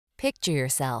Picture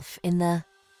yourself in the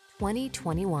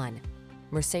 2021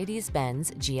 Mercedes-Benz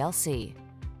GLC.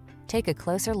 Take a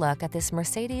closer look at this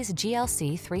Mercedes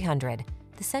GLC 300,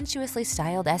 the sensuously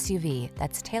styled SUV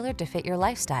that's tailored to fit your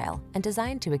lifestyle and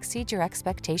designed to exceed your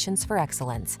expectations for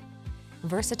excellence.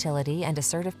 Versatility and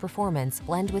assertive performance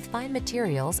blend with fine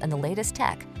materials and the latest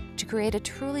tech to create a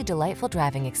truly delightful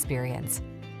driving experience.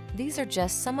 These are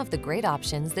just some of the great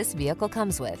options this vehicle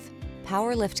comes with: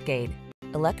 power liftgate,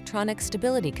 electronic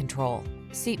stability control,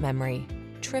 seat memory,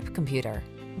 trip computer,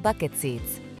 bucket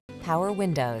seats, power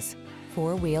windows,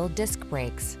 four-wheel disc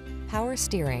brakes, power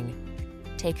steering.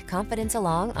 Take confidence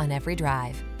along on every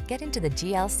drive. Get into the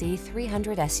GLC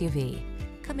 300 SUV.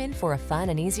 Come in for a fun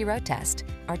and easy road test.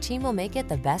 Our team will make it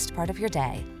the best part of your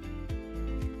day.